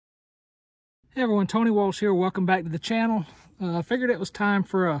Hey everyone, Tony Walsh here. Welcome back to the channel. I figured it was time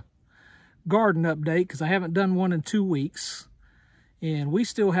for a garden update because I haven't done one in 2 weeks. And we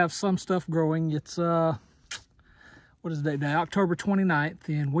still have some stuff growing. It's, what is the date today? October 29th.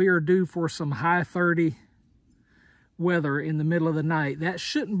 And we are due for some high 30 weather in the middle of the night. That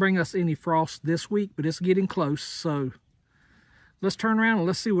shouldn't bring us any frost this week, but it's getting close. So let's turn around and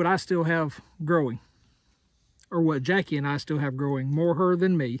let's see what I still have growing. Or what Jackie and I still have growing. More her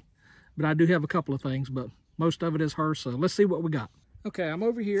than me. But I do have a couple of things, but most of it is her, so let's see what we got. Okay, I'm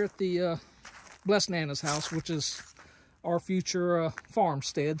over here at the Blessed Nana's house, which is our future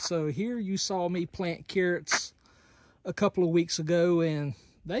farmstead. So here you saw me plant carrots a couple of weeks ago, and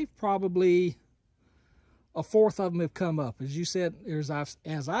they've probably, a fourth of them have come up. As you said, as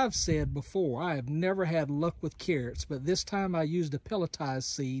I've said before, I have never had luck with carrots, but this time I used a pelletized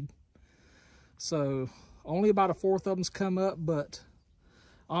seed. So only about a fourth of them's come up, but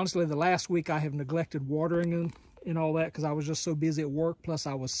honestly, the last week I have neglected watering them and all that because I was just so busy at work, plus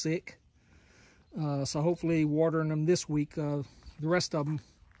I was sick. So hopefully watering them this week, the rest of them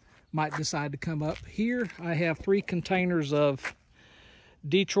might decide to come up. Here I have 3 containers of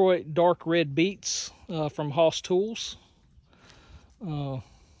Detroit dark red beets from Hoss Tools.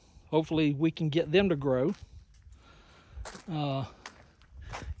 Hopefully we can get them to grow. You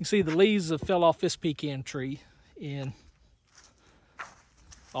can see the leaves have fell off this pecan tree, and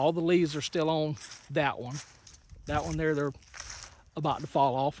all the leaves are still on that one. That one there, they're about to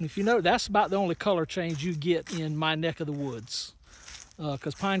fall off. And if you know, that's about the only color change you get in my neck of the woods.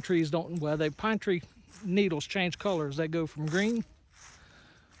 Because pine trees don't, well, pine tree needles change colors. They go from green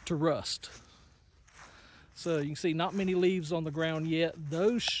to rust. So you can see not many leaves on the ground yet.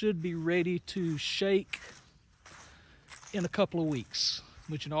 Those should be ready to shake in a couple of weeks.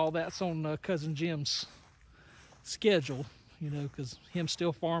 Which, you know, all that's on Cousin Jim's schedule. You know, because him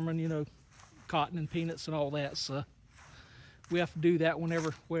still farming, you know, cotton and peanuts and all that. So we have to do that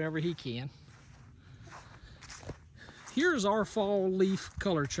whenever he can. Here's our fall leaf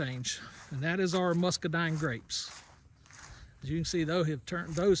color change, and that is our muscadine grapes. As you can see,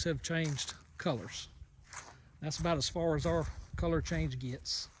 those have changed colors. That's about as far as our color change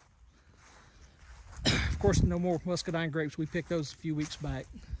gets. Of course, no more muscadine grapes. We picked those a few weeks back.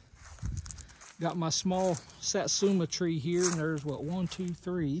 Got my small satsuma tree here, and there's what, 1, 2,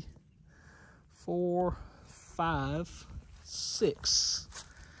 3, 4, 5, 6.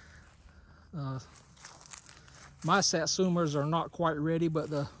 My satsumas are not quite ready,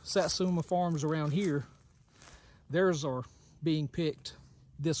 but the satsuma farms around here, theirs are being picked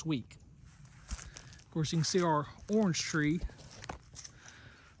this week. Of course, you can see our orange tree.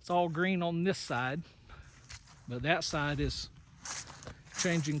 It's all green on this side, but that side is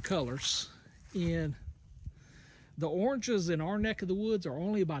changing colors. And the oranges in our neck of the woods are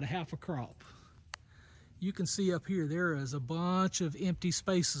only about a half a crop. You can see up here, there is a bunch of empty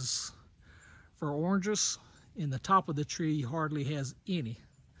spaces for oranges, and the top of the tree hardly has any,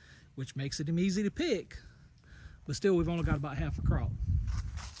 which makes it easy to pick, but still we've only got about half a crop.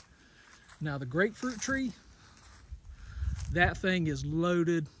 Now the grapefruit tree, that thing is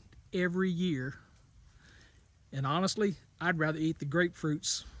loaded every year, and honestly, I'd rather eat the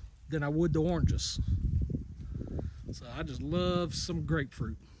grapefruits than I would the oranges. So I just love some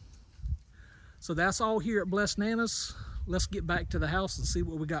grapefruit. So that's all here at Blessed Nana's. Let's get back to the house and see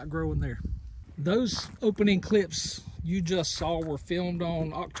what we got growing there. Those opening clips you just saw were filmed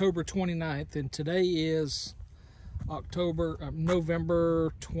on October 29th, and today is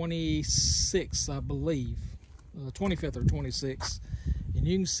November 26th, I believe. 25th or 26th. And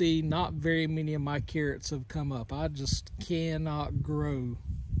you can see not very many of my carrots have come up. I just cannot grow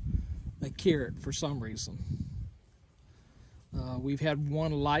a carrot for some reason. We've had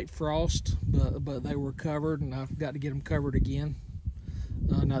one light frost, but they were covered, and I've got to get them covered again.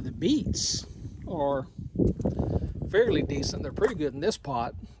 Now the beets are fairly decent. They're pretty good in this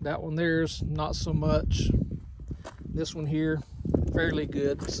pot. That one there's not so much. This one here, fairly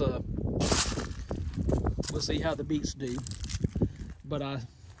good. So we'll see how the beets do. But I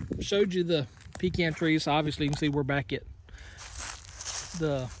showed you the pecan trees. Obviously you can see we're back at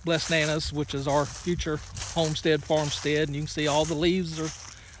the Blessed Nana's, which is our future homestead farmstead, and you can see all the leaves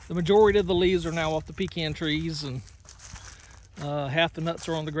the majority of the leaves are now off the pecan trees, and half the nuts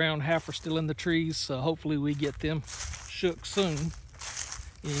are on the ground, half are still in the trees. So hopefully we get them shook soon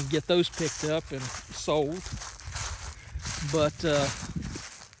and get those picked up and sold. But the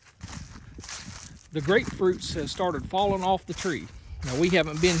grapefruits have started falling off the tree. Now we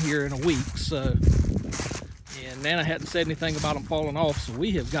haven't been here in a week, so, and Nana hadn't said anything about them falling off, so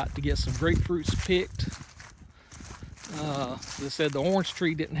we have got to get some grapefruits picked. They said the orange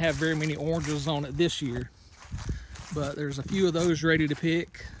tree didn't have very many oranges on it this year, but there's a few of those ready to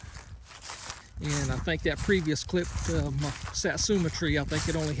pick. And I think that previous clip, my Satsuma tree, I think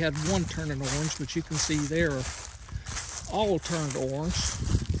it only had one turning orange, but you can see they're all turned orange.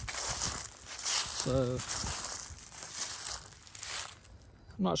 So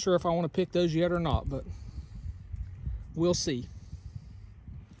I'm not sure if I want to pick those yet or not, but we'll see.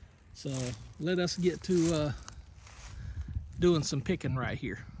 So let us get to doing some picking right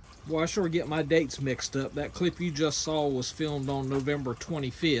here. Well, I sure get my dates mixed up. That clip you just saw was filmed on November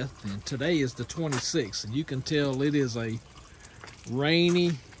 25th, and today is the 26th, and you can tell it is a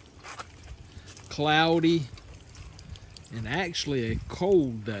rainy, cloudy, and actually a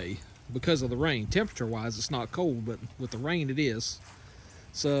cold day because of the rain. Temperature-wise, it's not cold, but with the rain, it is.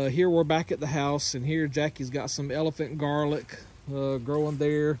 So here we're back at the house, and here Jackie's got some elephant garlic growing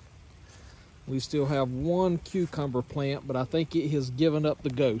there. We still have one cucumber plant, but I think it has given up the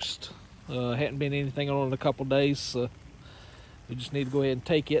ghost. Hadn't been anything on it in a couple days, so we just need to go ahead and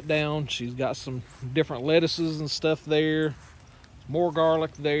take it down. She's got some different lettuces and stuff there. More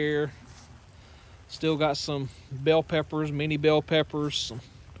garlic there. Still got some bell peppers, mini bell peppers, some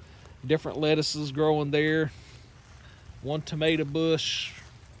different lettuces growing there. One tomato bush.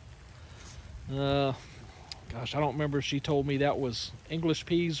 Gosh, I don't remember if she told me that was English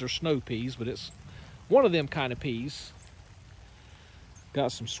peas or snow peas, but it's one of them kind of peas.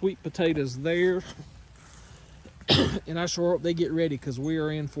 Got some sweet potatoes there. And I sure hope they get ready, because we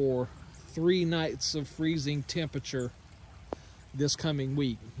are in for 3 nights of freezing temperature this coming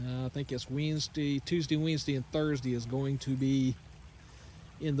week. I think it's Tuesday, Wednesday, and Thursday is going to be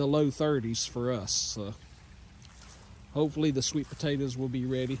in the low 30s for us. So hopefully the sweet potatoes will be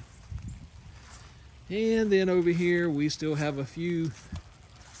ready. And then over here, we still have a few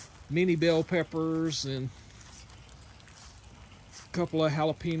mini bell peppers and a couple of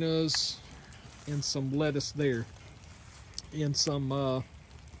jalapenos and some lettuce there. And some,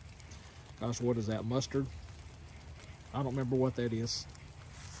 gosh, what is that, mustard? I don't remember what that is.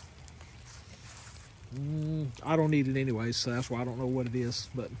 I don't need it anyway, so that's why I don't know what it is.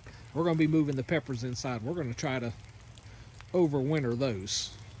 But we're going to be moving the peppers inside. We're going to try to overwinter those.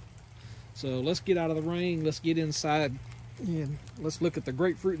 So let's get out of the rain, let's get inside, and let's look at the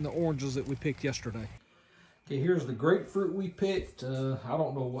grapefruit and the oranges that we picked yesterday. Okay, here's the grapefruit we picked. I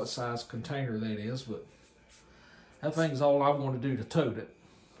don't know what size container that is, but that thing's all I want to do to tote it.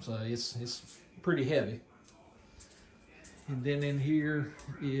 So it's pretty heavy. And then in here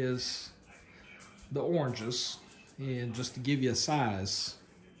is the oranges. And just to give you a size,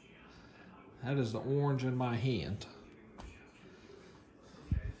 that is the orange in my hand.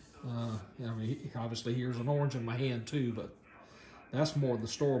 I mean, obviously here's an orange in my hand too, but that's more the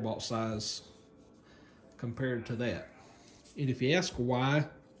store-bought size compared to that. And if you ask why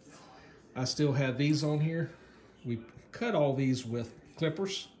I still have these on here, we cut all these with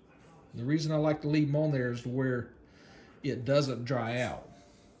clippers. The reason I like to leave them on there is to where it doesn't dry out.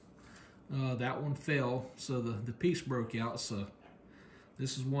 That one fell, so the piece broke out, so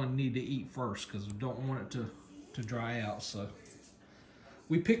this is one I need to eat first because I don't want it to dry out. So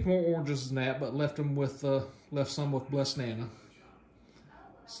we picked more oranges than that, but left some with Blessed Nana.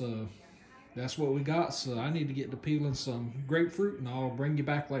 So that's what we got. So I need to get to peeling some grapefruit, and I'll bring you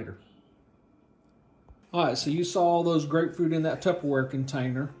back later. All right, so you saw all those grapefruit in that Tupperware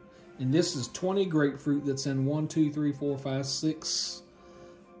container, and this is 20 grapefruit that's in 6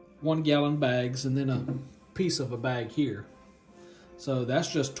 1-gallon bags, and then a piece of a bag here. So that's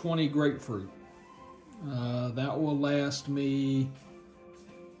just 20 grapefruit. That will last me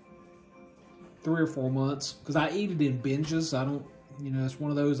 3 or 4 months, because I eat it in binges. I don't, it's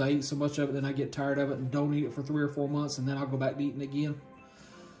one of those, I eat so much of it, then I get tired of it and don't eat it for 3 or 4 months, and then I'll go back to eating it again.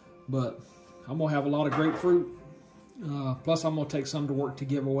 But I'm gonna have a lot of grapefruit. Plus I'm gonna take some to work to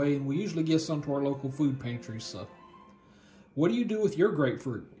give away, and we usually give some to our local food pantries. So what do you do with your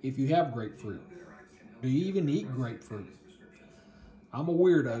grapefruit if you have grapefruit? Do you even eat grapefruit? I'm a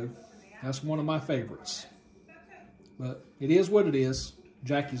weirdo. That's one of my favorites. But it is what it is.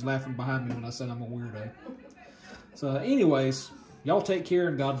 Jackie's laughing behind me when I said I'm a weirdo. So anyways, y'all take care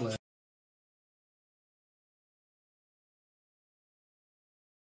and God bless.